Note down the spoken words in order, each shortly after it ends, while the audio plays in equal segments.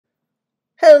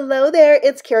Hello there,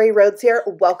 it's Carrie Rhodes here.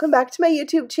 Welcome back to my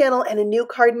YouTube channel and a new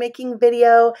card making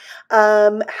video.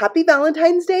 Happy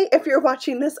Valentine's Day if you're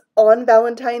watching this on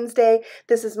Valentine's Day.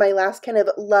 This is my last kind of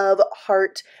love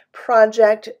heart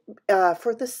project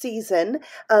for the season,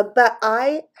 but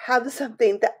I have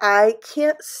something that I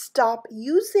can't stop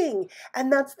using,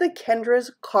 and that's the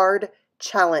Kendra's card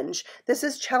challenge. This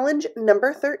is challenge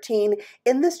number 13.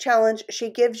 In this challenge,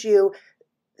 she gives you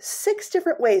 6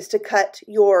 different ways to cut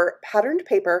your patterned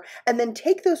paper and then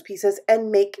take those pieces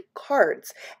and make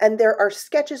cards. And there are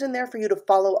sketches in there for you to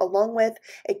follow along with.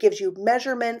 It gives you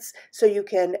measurements so you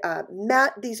can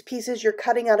mat these pieces you're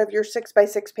cutting out of your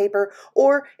 6x6 paper,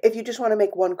 or if you just want to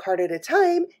make one card at a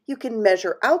time, you can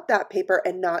measure out that paper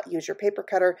and not use your paper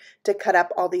cutter to cut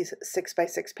up all these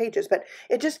 6x6 pages. But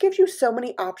it just gives you so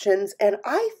many options, and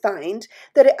I find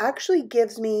that it actually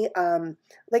gives me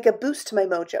like a boost to my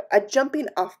mojo, a jumping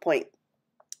off point.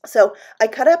 So I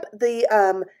cut up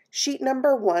the sheet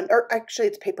number 1, or actually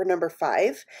it's paper number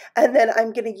 5, and then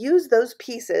I'm going to use those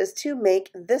pieces to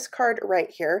make this card right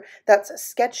here. That's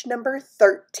sketch number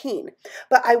 13.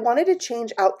 But I wanted to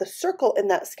change out the circle in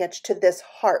that sketch to this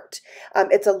heart.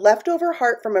 It's a leftover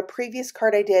heart from a previous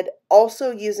card I did,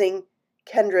 also using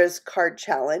Kendra's card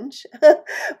challenge.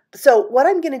 So what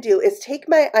I'm going to do is take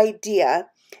my idea,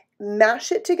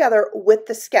 mash it together with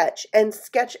the sketch, and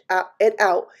sketch it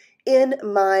out in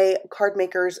my card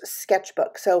maker's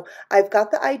sketchbook. So I've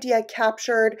got the idea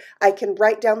captured. I can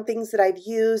write down things that I've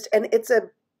used, and it's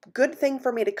a good thing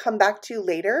for me to come back to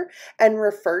later and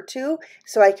refer to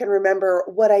so I can remember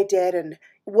what I did and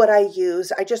what I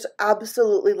use. I just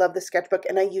absolutely love the sketchbook,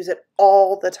 and I use it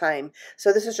all the time.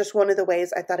 So this is just one of the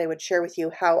ways I thought I would share with you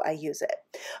how I use it.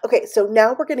 Okay, so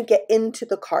now we're going to get into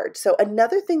the card. So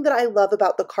another thing that I love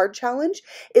about the card challenge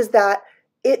is that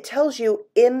it tells you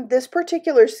in this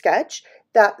particular sketch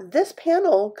that this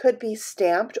panel could be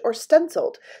stamped or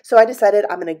stenciled. So I decided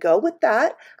I'm going to go with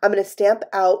that. I'm going to stamp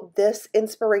out this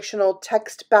inspirational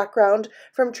text background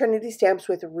from Trinity Stamps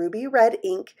with ruby red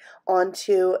ink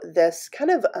onto this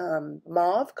kind of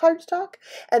mauve cardstock,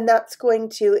 and that's going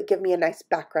to give me a nice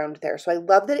background there. So I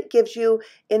love that it gives you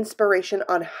inspiration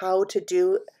on how to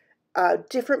do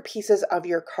different pieces of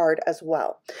your card as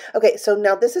well. Okay, so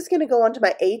now this is going to go onto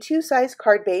my A2 size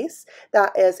card base.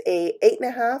 That is a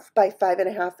 8.5 by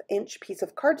 5.5 inch piece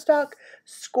of cardstock,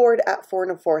 scored at 4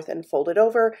 1/4 and folded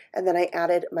over. And then I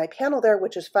added my panel there,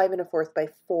 which is 5 1/4 by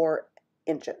 4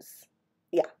 inches.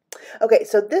 Yeah. Okay,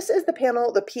 so this is the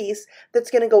panel, the piece that's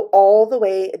going to go all the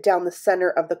way down the center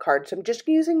of the card. So I'm just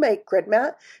using my grid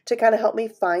mat to kind of help me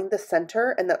find the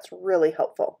center, and that's really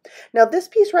helpful. Now this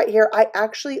piece right here, I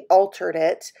actually altered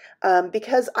it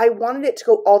because I wanted it to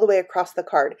go all the way across the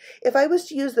card. If I was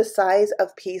to use the size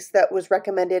of piece that was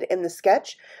recommended in the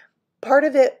sketch, part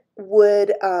of it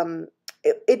would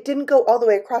it didn't go all the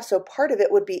way across, so part of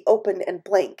it would be open and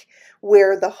blank,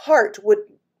 where the heart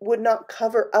would not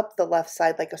cover up the left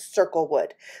side like a circle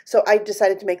would. So I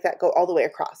decided to make that go all the way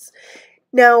across.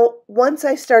 Now, once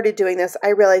I started doing this, I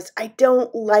realized I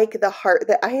don't like the heart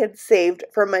that I had saved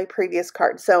from my previous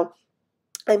card. So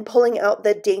I'm pulling out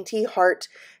the Dainty heart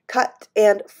cut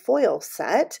and foil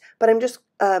set, but I'm just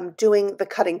doing the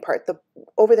cutting part.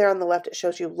 Over there on the left, it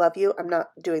shows you love you. I'm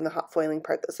not doing the hot foiling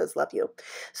part that says love you.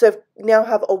 So I now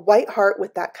have a white heart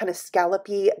with that kind of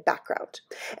scallopy background.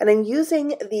 And I'm using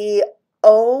the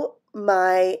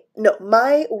my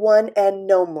One and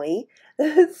Gnomely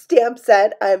stamp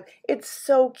set. It's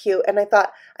so cute, and I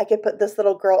thought I could put this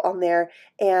little girl on there,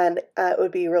 and it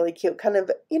would be really cute. Kind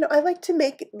of, I like to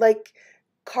make like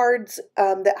cards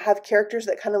that have characters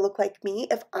that kind of look like me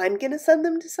if I'm going to send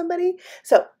them to somebody.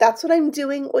 So that's what I'm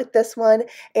doing with this one,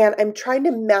 and I'm trying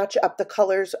to match up the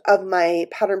colors of my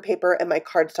pattern paper and my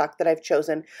cardstock that I've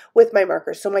chosen with my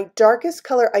markers. So my darkest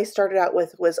color I started out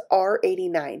with was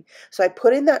R89. So I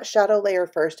put in that shadow layer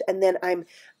first, and then I'm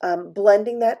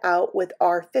blending that out with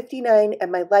R59,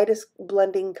 and my lightest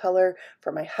blending color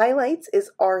for my highlights is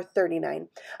R39. I'm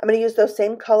going to use those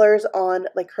same colors on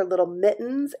like her little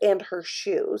mittens and her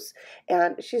shoes,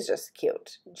 and she's just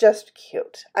cute, just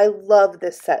cute. I love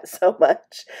this set so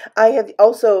much. I have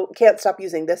also can't stop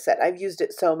using this set. I've used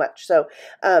it so much. So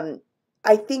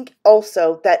I think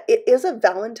also that it is a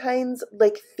Valentine's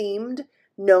like themed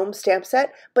gnome stamp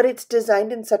set, but it's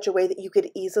designed in such a way that you could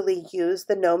easily use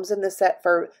the gnomes in the set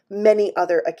for many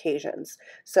other occasions.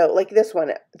 So like this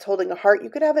one, it's holding a heart. You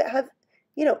could have it have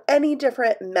any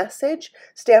different message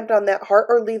stamped on that heart,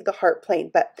 or leave the heart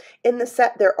plain. But in the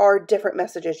set, there are different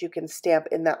messages you can stamp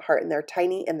in that heart, and they're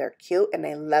tiny and they're cute, and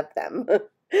I love them.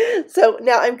 So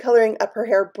now I'm coloring up her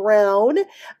hair brown.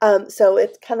 So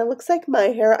it kind of looks like my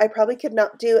hair. I probably could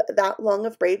not do that long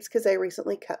of braids because I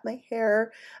recently cut my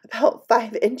hair about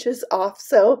 5 inches off.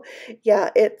 So yeah,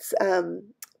 it's,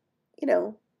 you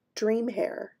know, dream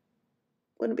hair.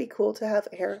 Wouldn't it be cool to have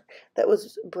hair that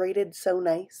was braided so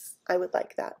nice? I would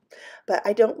like that. But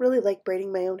I don't really like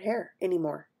braiding my own hair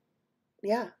anymore.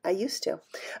 Yeah, I used to.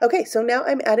 Okay, so now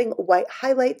I'm adding white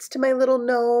highlights to my little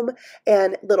gnome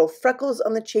and little freckles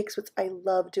on the cheeks, which I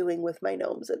love doing with my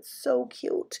gnomes. It's so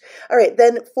cute. All right,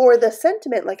 then for the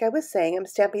sentiment, like I was saying, I'm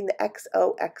stamping the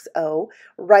XOXO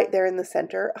right there in the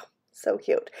center. Oh, so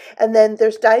cute. And then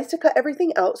there's dies to cut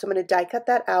everything out, so I'm going to die cut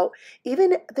that out.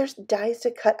 Even there's dies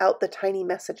to cut out the tiny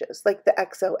messages, like the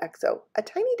XOXO. A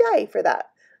tiny die for that.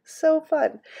 So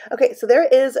fun. Okay, so there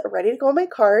is ready to go on my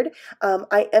card.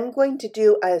 I am going to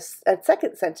do a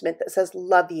second sentiment that says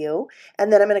love you,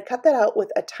 and then I'm going to cut that out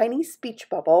with a tiny speech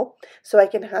bubble so I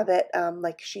can have it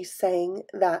like she's saying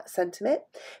that sentiment.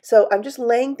 So I'm just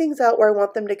laying things out where I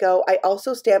want them to go. I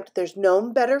also stamped there's no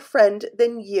better friend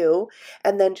than you,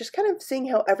 and then just kind of seeing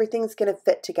how everything's going to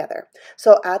fit together.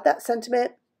 So I'll add that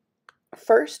sentiment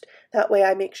first. That way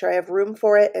I make sure I have room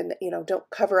for it and, you know, don't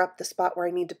cover up the spot where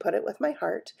I need to put it with my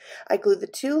heart. I glue the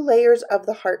 2 layers of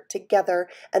the heart together,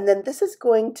 and then this is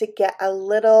going to get a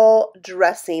little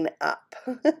dressing up.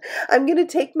 I'm going to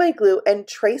take my glue and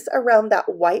trace around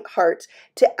that white heart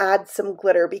to add some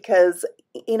glitter because,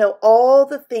 you know, all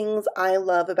the things I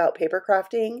love about paper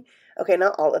crafting, okay,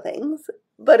 not all the things,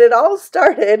 but it all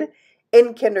started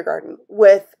in kindergarten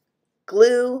with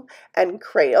glue and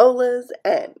Crayolas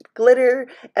and glitter,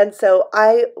 and so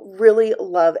I really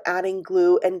love adding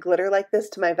glue and glitter like this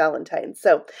to my Valentine's.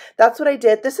 So that's what I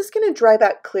did. This is going to dry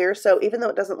back clear, so even though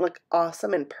it doesn't look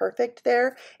awesome and perfect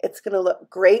there, it's going to look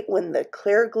great when the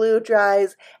clear glue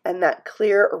dries and that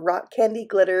clear rock candy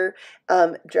glitter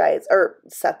dries, or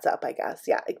sets up, I guess.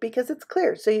 Yeah, because it's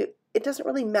clear, so it doesn't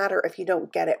really matter if you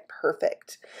don't get it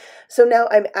perfect. So now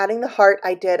I'm adding the heart.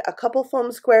 I did a couple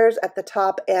foam squares at the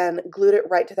top and glued it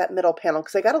right to that middle panel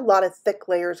because I got a lot of thick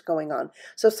layers going on.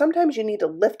 So sometimes you need to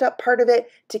lift up part of it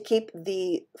to keep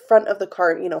the front of the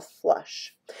card, you know,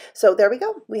 flush. So there we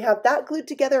go. We have that glued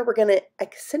together. We're going to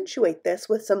accentuate this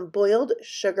with some boiled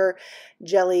sugar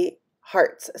jelly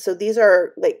hearts. So these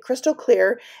are like crystal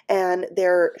clear and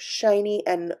they're shiny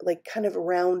and like kind of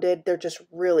rounded. They're just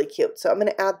really cute. So I'm going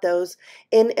to add those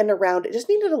in and around. It just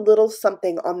needed a little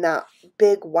something on that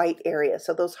big white area.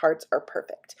 So those hearts are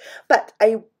perfect. But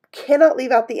I cannot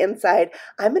leave out the inside.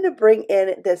 I'm going to bring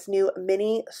in this new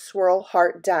mini swirl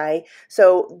heart die.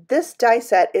 So this die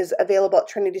set is available at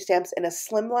Trinity Stamps in a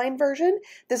slimline version.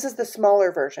 This is the smaller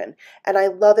version, and I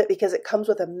love it because it comes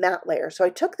with a matte layer. So I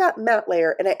took that matte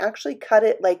layer and I actually cut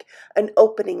it like an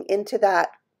opening into that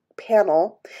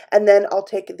panel, and then I'll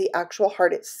take the actual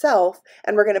heart itself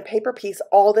and we're going to paper piece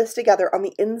all this together on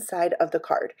the inside of the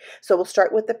card. So we'll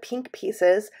start with the pink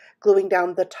pieces, gluing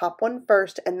down the top one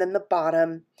first and then the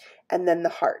bottom and then the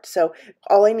heart. So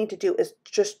all I need to do is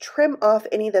just trim off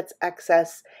any that's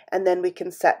excess, and then we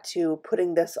can set to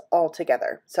putting this all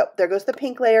together. So there goes the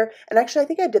pink layer, and actually I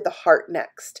think I did the heart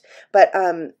next, but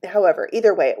however,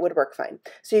 either way it would work fine.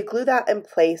 So you glue that in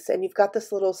place and you've got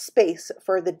this little space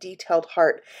for the detailed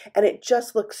heart, and it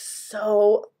just looks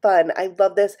so fun. I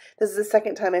love this. This is the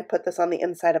second time I put this on the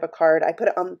inside of a card. I put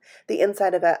it on the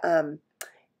inside of a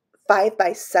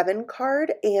 5x7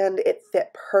 card and it fit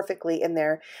perfectly in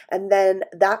there. And then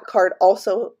that card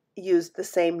also used the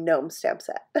same gnome stamp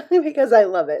set because I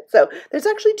love it. So there's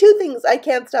actually 2 things I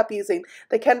can't stop using: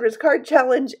 the Kendra's card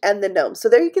challenge and the gnome. So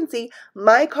there you can see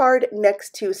my card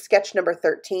next to sketch number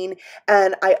 13,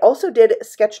 and I also did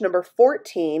sketch number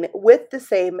 14 with the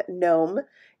same gnome.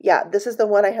 Yeah, this is the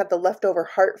one I had the leftover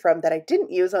heart from that I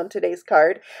didn't use on today's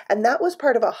card, and that was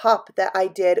part of a hop that I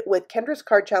did with Kendra's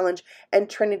card challenge and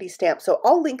Trinity stamp. So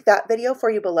I'll link that video for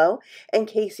you below in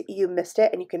case you missed it,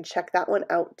 and you can check that one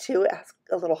out too. It has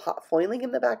a little hot foiling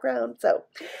in the background. So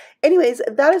anyways,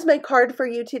 that is my card for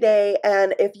you today,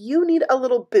 and if you need a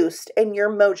little boost in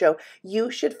your mojo, you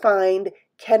should find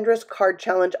Kendra's card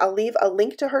challenge. I'll leave a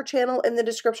link to her channel in the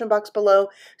description box below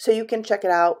so you can check it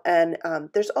out. And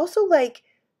there's also like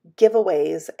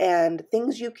giveaways and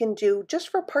things you can do just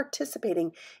for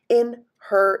participating in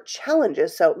her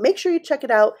challenges. So make sure you check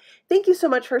it out. Thank you so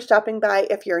much for stopping by.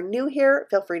 If you're new here,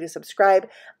 feel free to subscribe.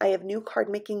 I have new card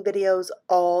making videos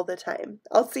all the time.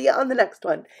 I'll see you on the next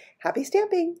one. Happy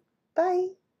stamping.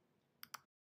 Bye.